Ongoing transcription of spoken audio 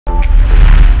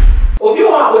Obi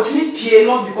wa otimi pie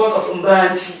not because of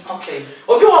mbanti. Okay.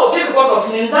 Obi wa okay because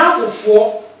of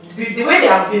nindanfo the way they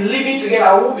have been living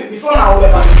together before now.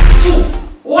 Two,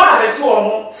 what are the two or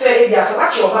more say they are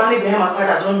actually banning them and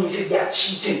that don't mean they are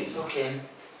cheating. Okay.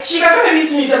 She can come and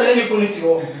meet me and then you couldn't.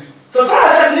 So far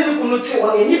as I didn't couldn't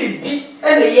or any be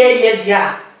and the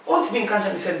year. What's been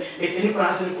country said,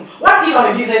 what if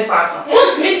I'm a business partner?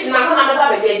 Won't meet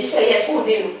my just say yes, who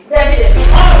didn't?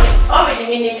 Already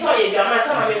meaning so you drama,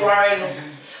 some of me worrying.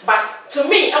 But to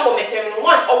me, I will make them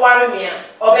once or worry me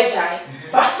or be jai,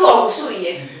 but still so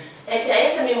ye. And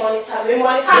I ask me monitor,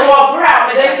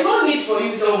 but there's no need for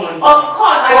you so money. Of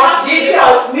course, I have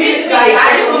to meet like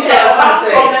I used to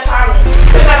from the family.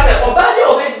 Because Obadi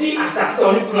already asked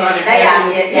on you.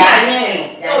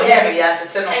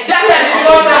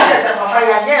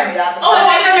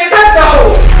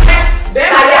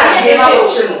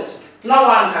 No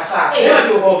one can say. Never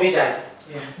do all be done.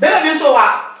 Baby, so I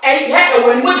had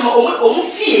when you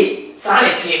fear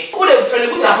sanity. Could have friendly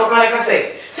good for like I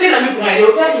say. Say, I'm going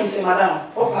to tell you, say,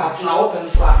 Madam, or part now open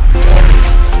swap.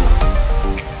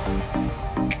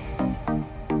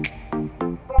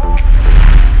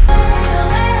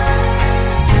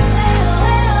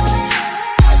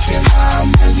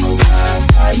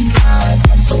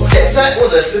 That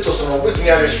was a status of what we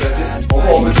are restricted or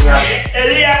more.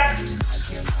 Elia.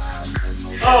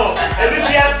 Oh,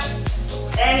 Elia.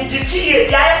 And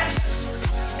Chichi, yeah.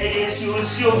 It is you.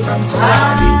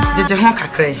 Did you have a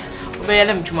cray? Obey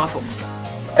them to my phone.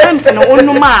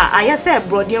 No, ma, I said,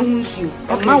 Brody, who's you?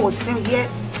 A man was sent here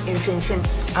in Finfin.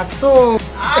 I saw.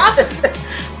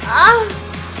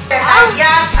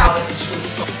 Yes, how it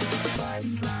should.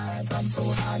 I'm so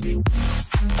happy.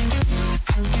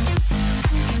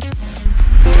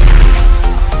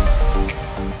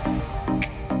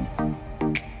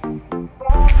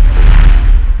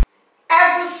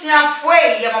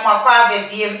 Faya, your mama kwa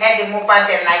baby, and the mobile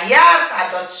de Nayas, I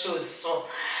don't choose so.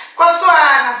 Cause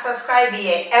na subscribe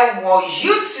here,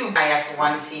 YouTube, Nayas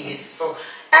 1 TV. So,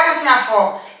 everything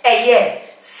for a year,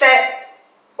 set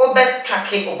over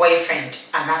tracking a boyfriend,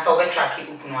 and as over tracking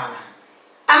Ukunwana.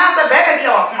 And as a baby,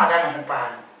 or come down on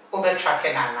pan, over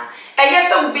tracking Anna. A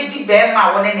yes, I will be the bear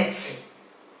my one and it's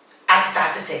at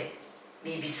started.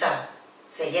 Maybe so,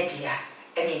 say yet, dear,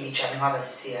 and maybe trying to have a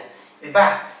sincere. Me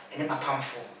back. And my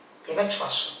pamphlet, you bet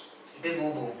trust, you be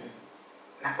boo boo.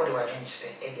 Not what do I venture,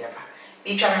 Edia.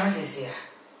 Be trying to see here.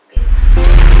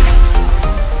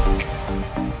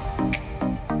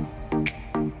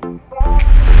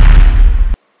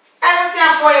 I was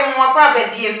here for you, my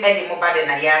baby, and Eddie Mobile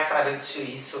and Nayas are the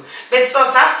two. So, best for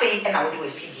Safi, and I will do a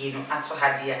figure and to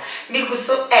her dear. Because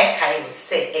so I will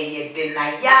say a year de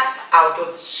Nayas out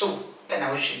of show, and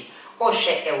I will see, or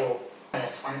share a walk.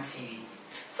 Nayas 1 TV.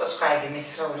 Subscribe,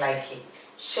 Mr. Like it,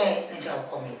 share, and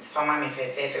comments. For Mammy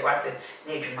Fair, what's it?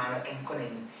 Nedumano and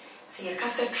Conin. See a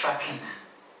cassette tracking.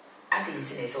 I didn't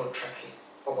see this old tracking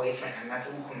or boyfriend, and as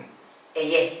a woman. A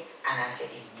year, and I said,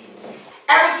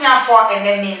 everything for and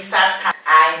then means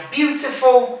I'm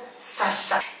beautiful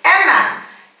Sasha. Emma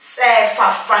say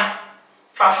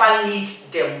Fafa lead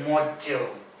the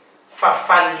model.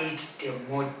 Fafa lead the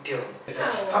model.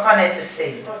 Papa, let's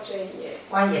say.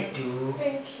 Why you do?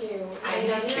 Thank you. I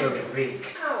like your rig.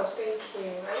 Oh, thank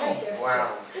you. I like your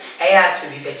wow. I had to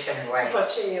be better than right.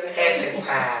 Every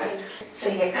part. So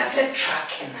you cassette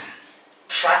tracking.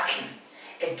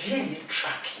 A DNA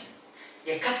tracking.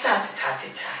 You cassette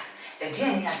tatita. A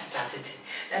DNA tatita.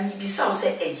 And you be so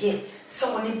say a year.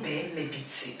 Someone in bed may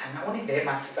beat and I only bear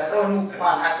my as I know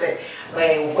plan. I said,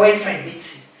 my boyfriend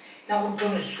beats it. Now we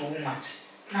don't so much.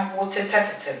 Now water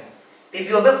tatita. Baby,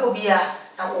 Obekobia.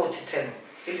 Now what to tell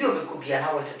if you could be an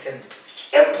hour to 10.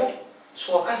 Apple,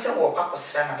 so I say, walk up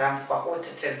with Madame for what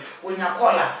to tell. When you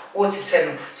call her, what to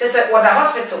tell. Just like what the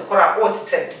hospital call her, what to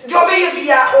tell. Do baby,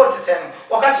 what to tell.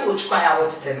 What I would try what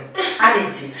to tell. I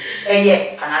didn't see.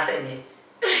 Yeah, and I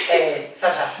said,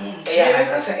 Sasha, I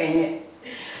said,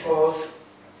 because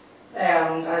I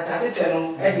didn't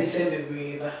tell I didn't send the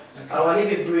breed. I want to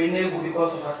be brain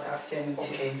because of her afternoon.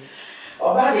 Okay.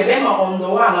 Or by the member on the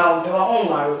one on the own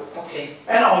marrow. Okay.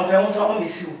 And on the own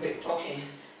is soup. Okay.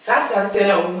 That's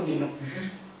tell a wood, you know.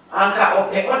 And cut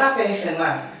other person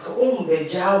now. Be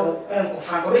jowl and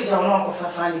Cofango, be jowl for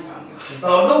Fanny Pan.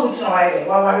 But don't know either.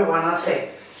 What worry one I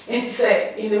say. And he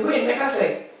said, in the way, make us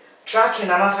say, tracking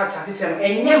and answer Tatism,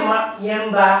 and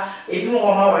Yemba, a do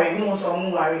more, a do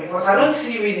some worry. Because I don't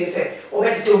see reason say, or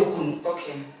better to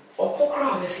okay. Or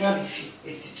Pokra, the Siam fee.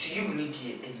 It's to you, need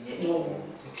it. No.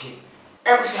 Okay.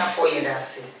 Everything for you,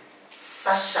 that's it.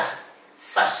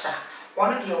 Sasha.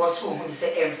 One of the was who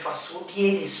said, emphasis will be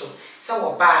any so.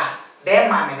 So, bar, Bear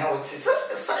man and what is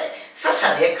such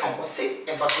a dear count was sick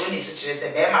and for 20 such as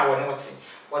a bear man or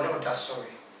not that sorry.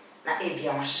 Now, a be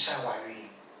a masha worry,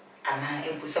 and I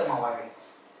impose my worry.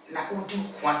 Now, who do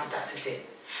quantity?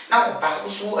 Now, about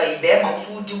who a bear man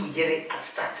who do get at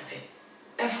started.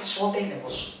 And for so being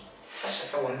was such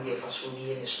as I won't be for so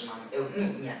be in this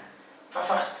man.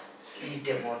 Papa, lead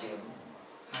them more,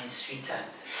 my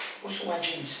sweetheart. Also, what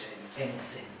dreams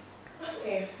anything.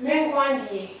 Okay, men one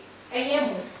day,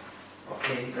 a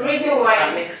okay. Reason why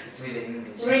I mix it with the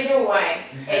English. Reason why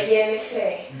a year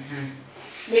say.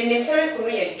 My name is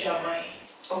Korean German.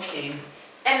 Okay.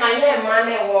 And I am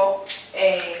man walk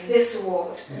this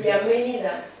world. We are many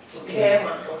than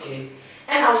German. Okay.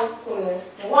 And I will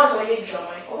once or you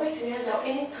German, or wait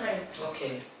any time.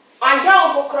 Okay. And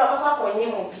Joe Bokra on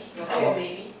you,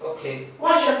 baby. Okay.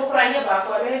 One shall book on your back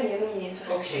or any unions.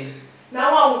 Okay.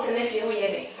 Now I will tell you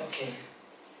yet. Okay.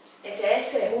 I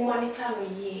say, woman, time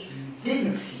ye.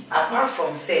 Didn't see, apart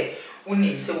from say,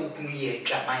 Unim so can ye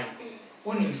Jamai.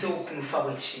 Unim so can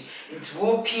fabrici. Into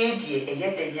all PAD a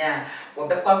yet the yarn, or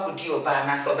Becca could do your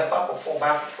banner, so Becca for 4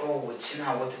 bath floor, which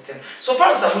now what it is. So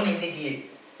far as I wouldn't need ye.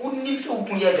 Unim so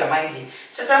can ye Jamai.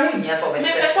 Just I mean, yes, or better.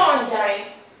 Make a song,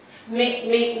 Jai.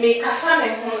 Make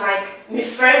Cassandra like me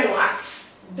friend at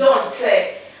don't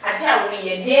say. I tell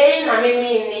we then I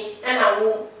mean, and I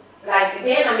will like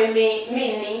then I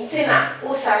meaning Tina,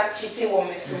 Usa chitty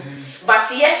woman so. But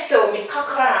yes, still me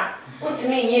kakra, want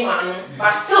me man,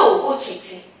 but still o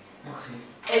chitty.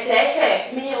 And I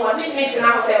say, me what means me to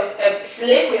now say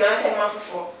slave when I say man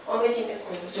for or making me.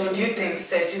 So do you think,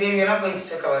 say today we are not going to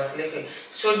talk about slavery.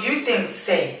 So do you think,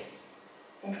 say,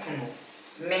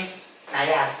 me,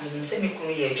 Nayas, me say me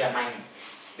kunu ye Jamai.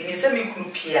 Me say me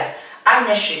kunu pia.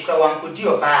 Anya shekwa wankudi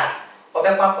oba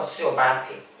obekwa kosi oba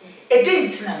pe e dey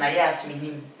ntina na Nayas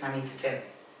minim na me tete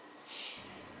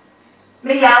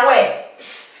me yawe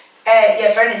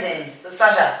your friend is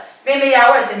Sasha me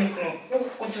yawe se me kunu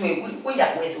uti we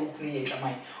yawe se kunu ye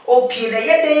Jamai o pie na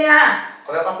ye den a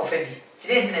obekwa kofa bi ti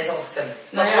dey ntina se kofa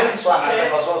na so ni so ana se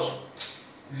koso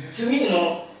to me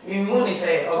no me won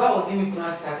say oba odi me kunu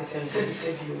ata tete se bi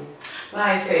se bi o na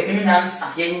I say me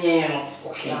nansa ye no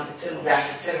okay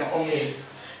that's it okay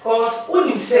cause when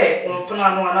you say on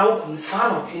plan no na open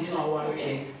fan of things na wa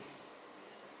okay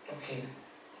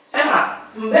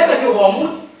mbega bi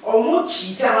omo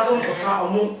cheat ama so mpofa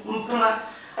omo mpana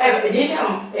e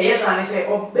time e yes and say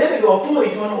o bebe bi opo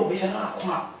edwuma na obi fe na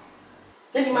akoma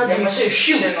then imagine say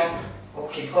shoot no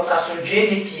okay because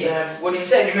asundwe ni fie when him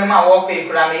say edwuma ma wo pe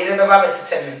kura me ire beba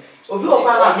betete me obi o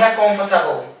pa na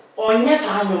comfortable onye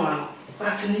sa anwuma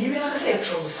but ni ire na say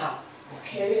troublesome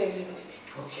okay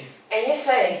and yes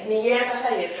I ni ire ka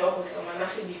say troublesome na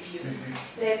say be view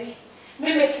Debbie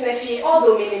me metina fie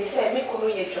although me say me kono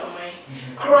ye dwamai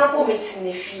krampo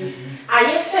metina fie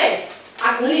aye say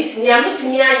at least ni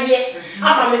ametimi aye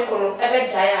ama me kono ebe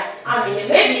jaya ame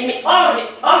maybe me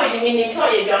already meaning so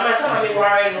ye dwamai sama me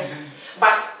worry no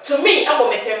but to me abo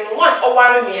metem once o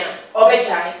worry me obe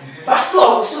jai but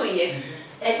still so ye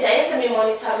and I say me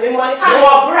monitor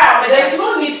no bra but there's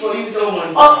no need for you to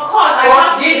monitor of course I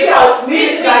have to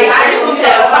need like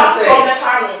from the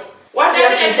family what do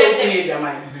you say to me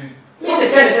dwamai me the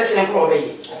ten is say pro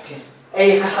be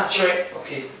okay kasa chere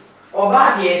okay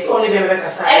oba de so only be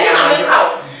kasa e na me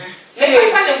kawo me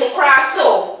kasa ne ho kra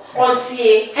still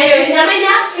ontie e nya me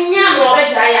nya tinya no be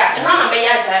jaya na me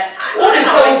ya jaya what is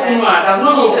so kunu that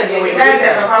no mean say we na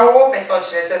say papa wo person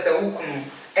chere say ukunu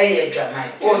eye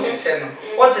dwamai o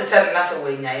tete na say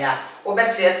we nya ya o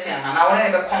beti etia na wona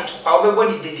ne be control pa o be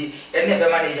body dede e ne be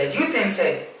manager do you think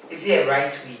say is it a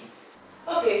right way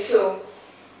okay so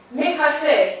make us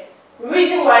say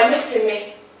reason why me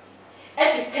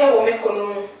tell me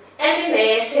kono and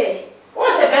na say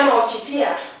once a bema o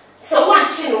chitia so one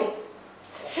chino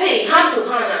say hand to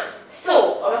hand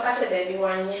still obeka say there be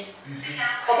one year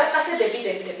obeka say there be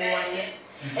one year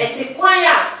enti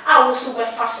kwanya a wo so be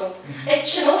fa so e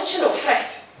chino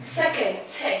first second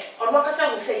third obeka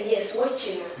say we say yes we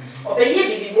chino obeye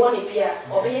bibi boni bia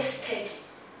obeye steady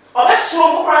obe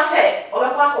strong kra say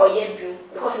obeka akoye bio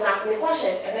because na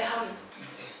conscience ebe ha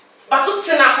but to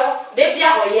tina ho de bia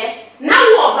hoye na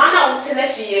wo ba na wo tina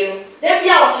fie no de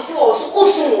bia wo chite wo so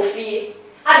osun wo fie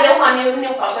ade wo ma me ni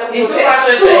papa bi so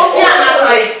fie na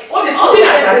say what the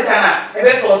na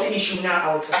ebe sort issue na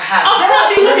out of course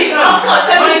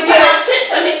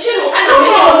me chino and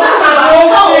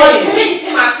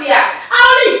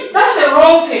that's a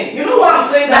wrong thing you know what I'm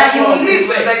saying that you live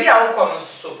baby a wo kono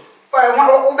so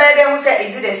o be dey who say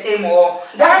is it the same or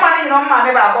that man you know ma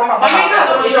me ba ko ma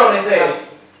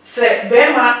say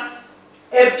Bema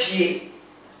epie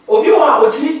Obi wa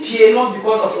otimi pie not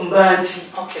because of umbanti.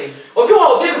 Okay. Obi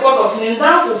wa okay because of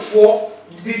nindan for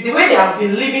the way they have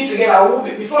been living together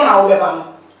before now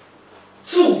obeba.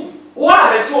 2. What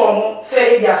are the 2 or more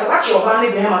say they are so actually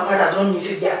obani behind my partner don't mean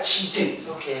say they are cheating.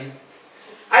 Okay.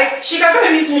 She can come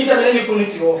and meet me and let me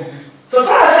kuniti. So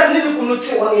far as I didn't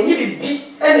kuniti on a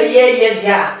be and the year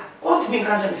there. What mean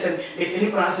can't you say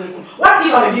what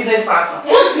if I'm a business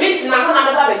partner? What means now when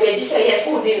I'm a judge say yes,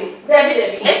 who did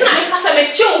Debbie. It's not because I'm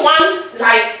a chill one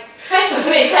like face to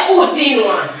face, say oh did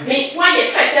one. Me why you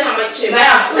first and I'm a chill.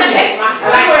 Second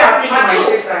like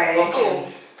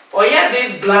or yeah,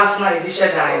 this glass now is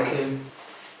okay.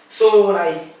 So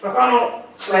like papa no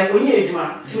like when you do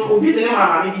so obi the name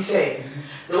mama maybe say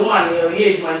the woman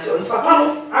here man say papa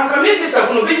no and come sister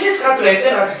no be his cat like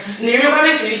say that ni riba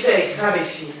be feel say is ka be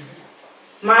feel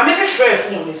mama me frɛ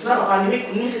phone is na papa ni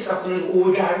me sister ko no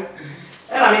o dware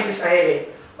and I sister here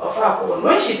of her call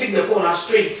when she pick the phone na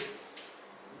straight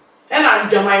and I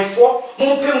do my for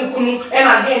mo pem kunu and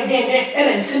I den and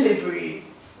then send the breed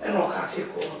and no ka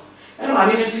take call and I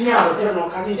mean see me out there no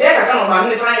ka see I can no ma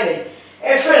me find it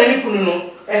e friend ni kunu no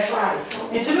e fry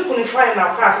into me kunu fry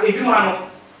na cast eduma no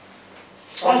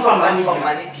on from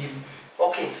money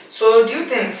okay so do you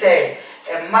think say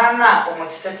a man na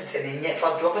omotete nenye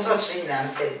for drop so tree na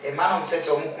say a man omotete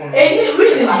omukunu any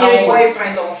reason your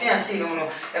boyfriends or fiancé no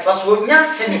e for so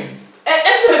nyansemi e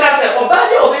ka say oba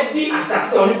de obedi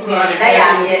attack on kunu na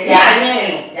ya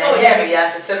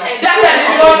tete no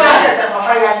because say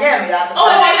papa ya tete me that's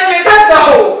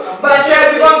but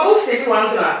because who say one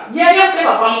thing yeah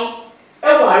papa mo e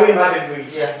worry about the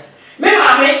yeah me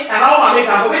mama and our mama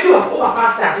can we do over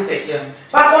past that it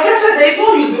but for just there is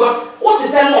no use because what the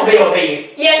time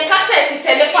obey yeah cassette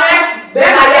tele pa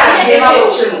then I get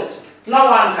no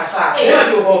one kasa they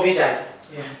do obey that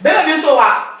baby so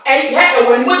I had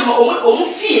when we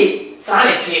fie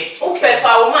sanity o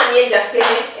prefer woman here just say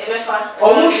e be fa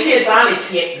o fie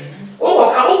sanity o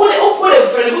ka o put a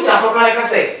friend who say for plan ka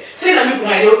say na me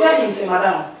kuna dey tell him say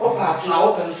madam o part na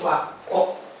open so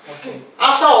okay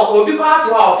after all be part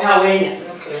wa o ka when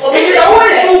okay the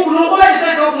way you kunu o be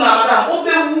dey go na madam o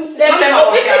be wu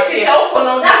o be say o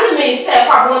kono doesn't mean say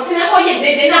kwa bontin ko ye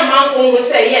dede na manfo mu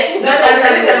say yes na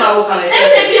na o kan e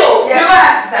be o you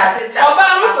got that oba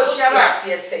no ko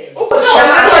share say o ko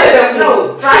share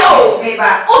no me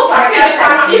ba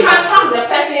you can track the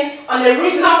person on a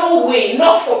reasonable way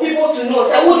not for people to know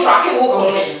say who track it who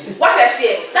kono what I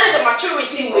say that is a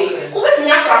maturity way who bet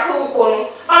me track who kono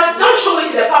but don't show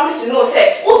it to the public to know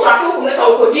say who track who kono say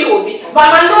who ko di obi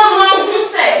but no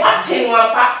say watching one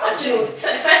pa watching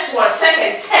first one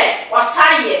second third or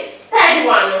say third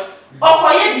one no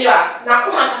okoye bia na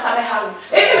kuma kasa be ha no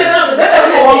e be no se be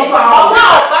ko fa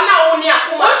ba na oni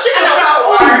akuma na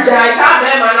o jai sa be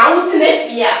ma na utine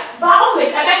fia ba o me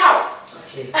se be ha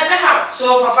okay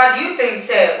so papa do you think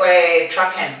say we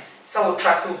tracking so we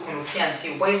track who kunu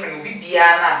fiancé boyfriend obi bia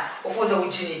na ofo say we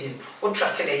ginidin we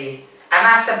track the ye and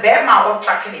as a be ma we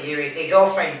track the ye a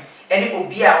girlfriend any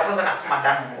obi a ofo say na kuma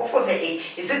dan ofo say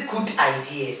is a good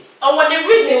idea what the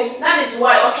reason that is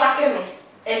why we tracking no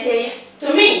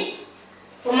to me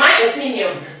for my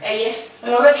opinion and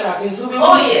we track is be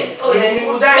oh yes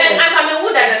then I come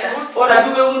wood that or that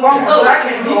you be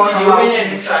tracking no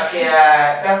one track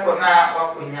ya da ko na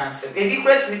wakunyanse baby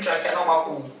create me track ya no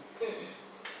mako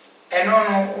no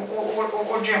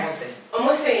o dream say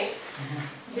almost say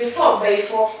before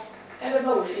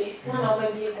everybody will feel one of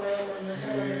them be a quiet man and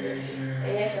some of them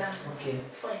yes sir okay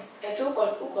fine e to ko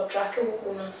track e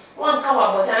ko na one ka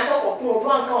wa but an so ko ko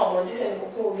one ka wa but say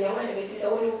ko bi an when be say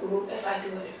woni ko e fight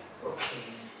with them okay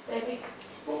baby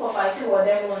who ko fight with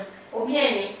them one obi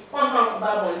ani one fan ko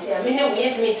ba but say me ne we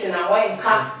yet meet na why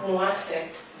nka mo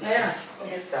accept yes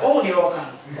yes oh the okan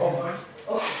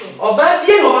okay oba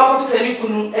bi no ba ko to say ni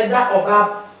kunu e da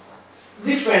oba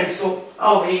different so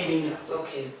how we doing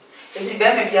okay enti be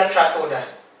me bia track order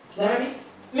Daddy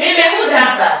me who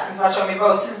that mpacho me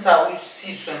ba since we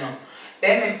see so no be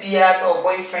me bia as a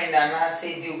boyfriend and I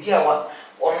say bi obi a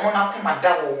ono na kuma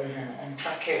da wo on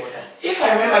track order if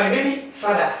I remember the baby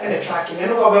father and the tracking you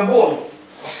know go be born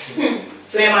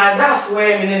so my that's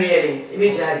where me no hearing e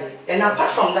be jari and apart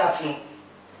from that no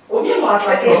obi no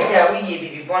track ya we ye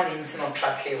baby born into no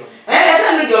track order I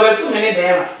say no do over 2 minutes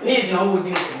there me dey no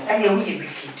wodi and we ye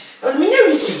wicked but me ye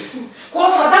wicked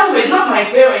because for that way not my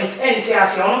parents and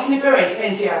TRC almost my parents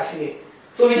and TRC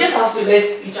so we just have to let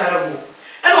each other go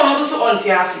and also on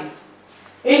TRC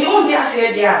in the on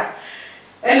TRC there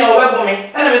and no we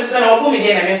me and me say no go me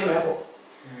there na me so me go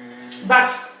but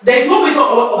There's no way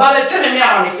for about telling me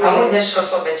I'm it. I won't just show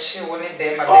so that she won't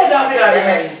be my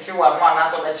few are one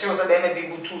as of the children, maybe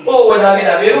good too. Oh,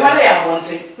 that we are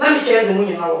wanting. Let me tell the moon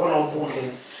in our book.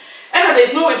 And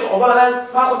there's no way for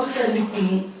about power to send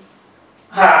you.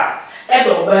 Ha, and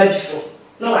the baby so.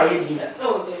 No, I did that.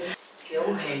 Oh, dear.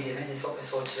 Okay, then his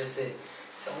office or say,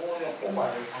 some woman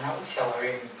over and I would tell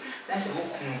her. That's a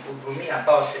book who me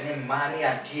about and money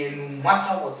and dear, no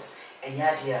matter what, and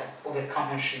yadia over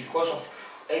country because of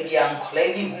maybe uncle,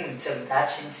 maybe whom tell that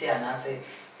chinty and I say,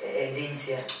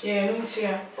 yeah, no, see.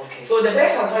 Okay. So the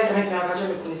best advice I can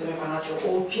actually put into financial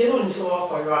or piano in so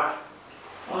or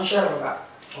on share of that.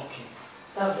 Okay.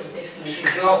 That's the best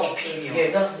thing. To your opinion.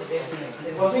 Yeah, that's the best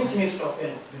thing. It wasn't me stopping.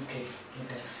 Okay.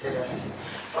 So that's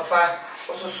Papa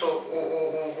also so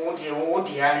oh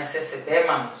dear and says a bear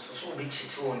man so be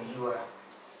cheated on you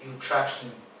track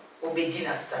him. Obey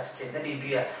dinner started the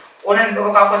baby. On and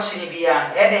go watching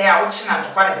beyond. They are watching and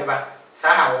to Panabeba.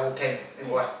 Sana open.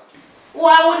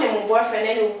 Why wouldn't my boyfriend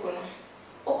any Ukuno?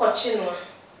 Okochinwa,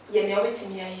 ye never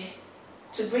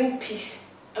to bring peace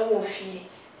and wofi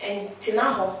and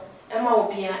Tinaho, Emma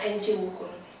Obia and Jim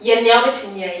Ukuno. Ye never to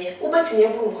me, Ubetin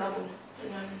your boom grabble.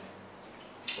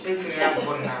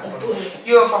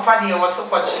 You for funny was so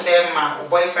watching them, my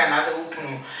boyfriend as a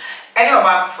Ukuno. Any of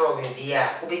our frog, dear,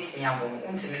 ubit me among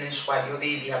untiminish while your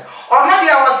baby. Or not,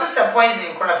 there was sister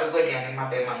poison crowd of a good and my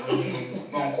baby,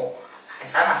 Monko. I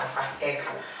said,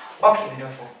 okay,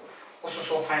 therefore, also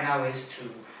so find our ways to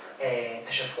a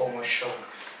former show.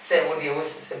 Say what they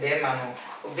was a bear man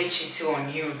or bitchy too on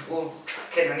you, or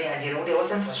can only idea, or they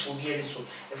wasn't for sure be so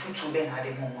if you two ben had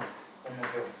a moment.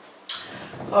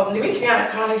 The meeting I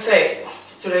can't say.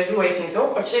 To the viewers, and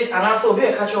so purchase and also be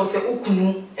a catcher of say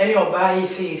Ukunu, any of buy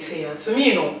say. To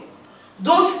me, no,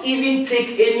 don't even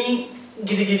take any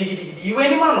giddy. You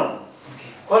any man,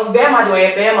 because Bema do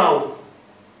a Bema.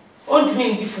 On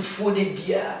me, if you food the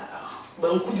beer,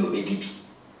 but could you be deep?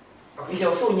 It's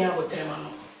also near what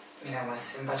Tremano. I was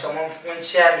saying, but your mom won't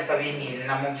share the pavilion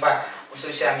and I'm on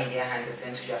social media handles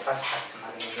into your first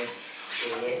customer.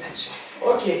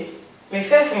 Okay, my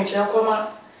first venture,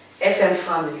 FM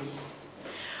family.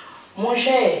 Mon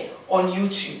share on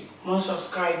YouTube, mon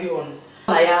subscribe on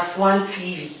Nayas One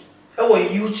TV, or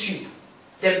YouTube,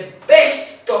 the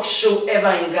best talk show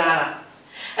ever in Ghana.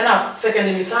 And I'm second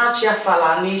in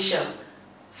Fala Nation.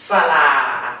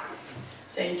 Fala.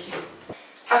 Thank you.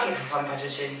 Okay, for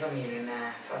Patricia, for me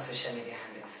for social media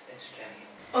handles.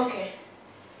 Okay.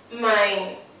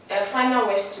 My final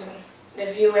words to the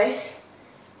viewers.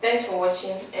 Thanks for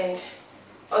watching, and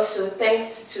also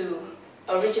thanks to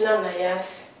Original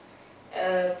Nayas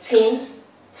team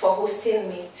for hosting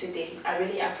me today. I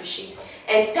really appreciate it.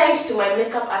 And thanks to my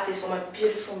makeup artist for my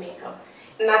beautiful makeup.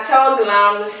 Natal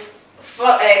Glams,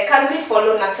 kindly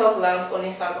follow Natal Glams on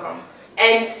Instagram.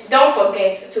 And don't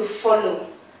forget to follow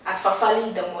at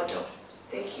Fafali the model.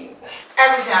 Thank you.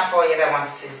 Everything I for you that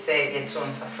wants to say your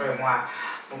tones are from moi.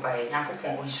 By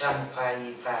Yankopon Unsha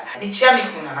Mupai,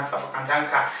 Nichami Kuna Nasa for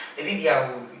Kantanka, the Bibia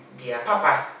will be a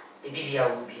papa, the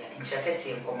Bibia will be an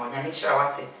inchafesi and common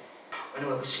Yamisha. When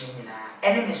we were pushing in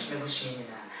enemies, we were pushing in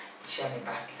a chimney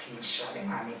back, a clean shot, and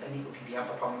mammy, and you could be a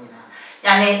papa.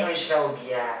 Yammy, or shall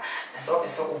be as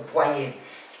officer of boy,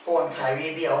 or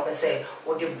Tarabia, or say,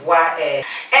 or the bois,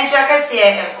 and Jacassia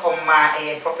and comma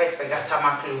a prophet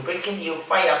Begatamaku, breaking you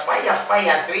fire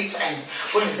 3 times.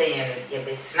 Wouldn't say anything,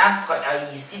 but it's not quite how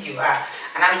you are,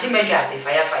 and I'm Jimmy Jappy,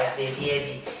 fire,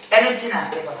 baby, and it's in a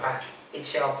papa, it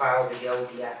shall power be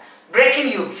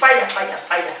breaking you fire.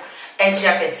 And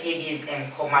Jacassia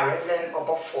and comma Reverend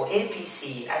Obo for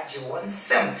APC at G1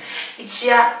 Sem. It's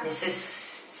here, Mrs.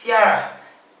 Sierra,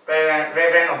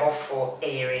 Reverend Obo for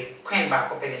a Queen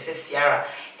back up, Mrs. Sierra,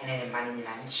 and any money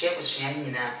and she was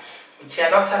Shanina. It's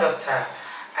here, Doctor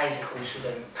Isaac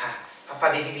Usudan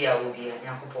Papa baby, I will be a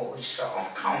Yankopo, which shall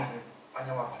count on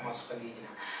your commerce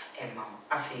and Mam.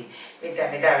 Afi, with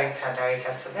the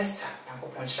director Sylvester,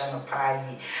 Yankopon Shano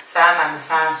Pai, Sam and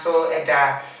Sanso,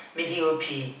 Eda. Mediop,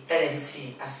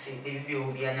 LMC, as say, baby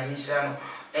will be an Amishano,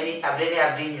 any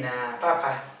Abrina,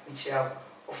 Papa, which are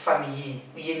of family,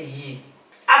 we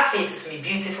our faces me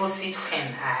beautiful, sweet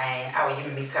queen. I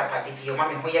will make up at the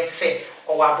mammy, who you fed,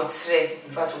 or I would say,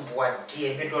 in fact, what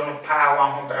dear, we don't know power,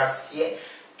 one brassier,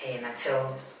 and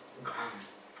Natel's gram.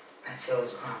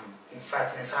 In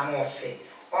fact, in some more fair,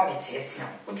 or me tea,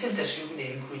 who tell the shoe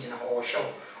they include in a whole show,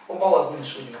 or bow a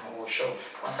shoot in a whole show,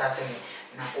 what I tell me.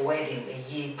 Na wedding a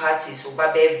ye party so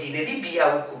birthday baby be a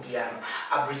wukubiano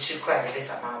a bridge crack this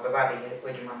amount of baby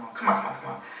wedding mama come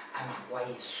on I'm why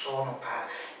so no pa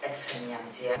at senior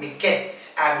me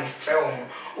guests are me film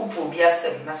upo be a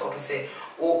sim that's what to say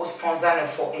or sponsor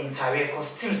for entire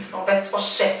costumes. No bet or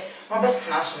share. No bet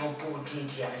national board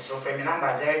DD. Mr. Frame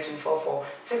number 0244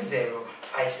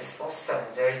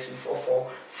 605647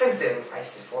 0244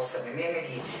 605647.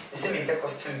 Maybe the same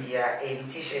costume here, a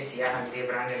t-shirt here, and the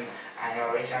branding and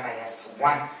original Nayas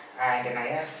one and the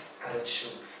Nayas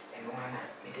shoe and one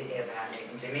with the air branding.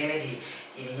 In the maybe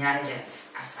in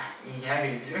intelligence as a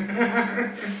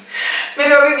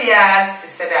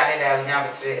said I now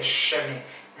to show me.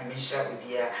 Misha will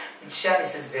be a Misha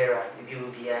Mrs. Vera, the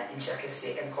will be a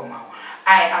inchakese and come out.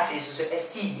 I after so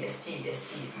ST,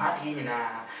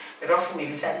 Martina, the rough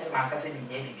women said this man has been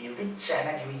maybe a bit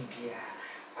China, you will be a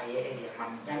Eddie,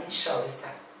 Mammy, Misha,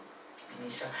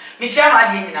 Misha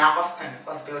Martina, Austin,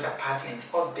 Osbuild apartment,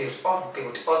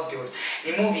 Osbuild.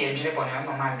 The movie and Juniper,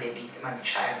 no man, baby, the man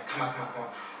child, come on.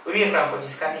 We are going to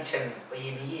discuss each other, or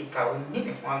you may probably need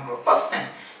one girl, Austin,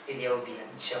 it will be a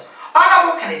Michelle.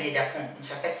 Honorable candidate Japan, in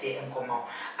Chakasi and Como.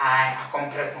 I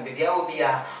compare from baby, I will be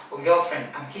a girlfriend.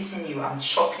 I'm kissing you, I'm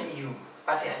chopping you.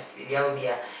 But yes, baby, I will be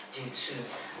a due to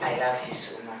I love you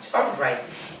so much. All right,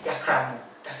 Yakram,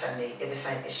 that's a name, every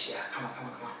sign is here. Come on.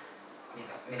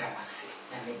 Make a must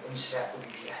and make Unshira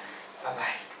Ubia. Bye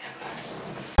bye.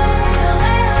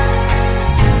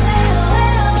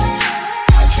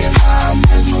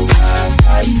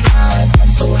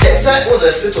 That was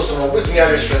a status on what we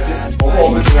are restricted or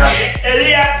what we are.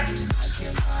 Elia.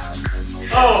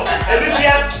 Oh,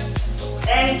 Elia.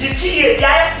 And Chichi,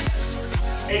 yeah.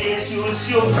 It is you.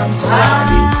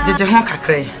 Did you have a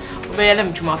cray? Obey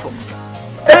them to muffle.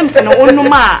 Thompson, no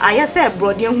ma, I said,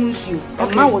 Brody, who's you. A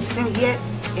man was sent here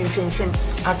in Finson.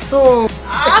 I saw.